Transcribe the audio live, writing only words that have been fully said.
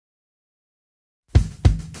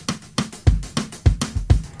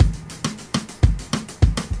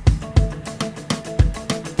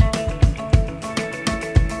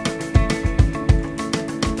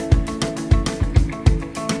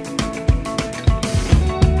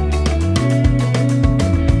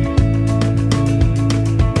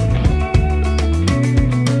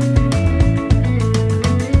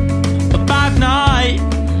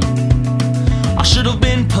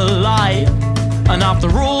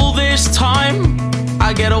all this time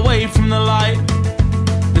I get away from the light.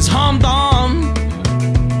 There's harm done,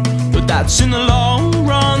 but that's in the long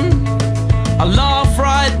run. I laugh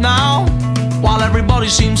right now while everybody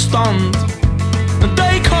seems stunned. The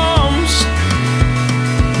day comes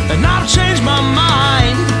and I've changed my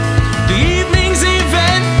mind. The evening's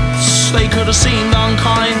events, they could have seemed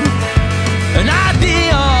unkind.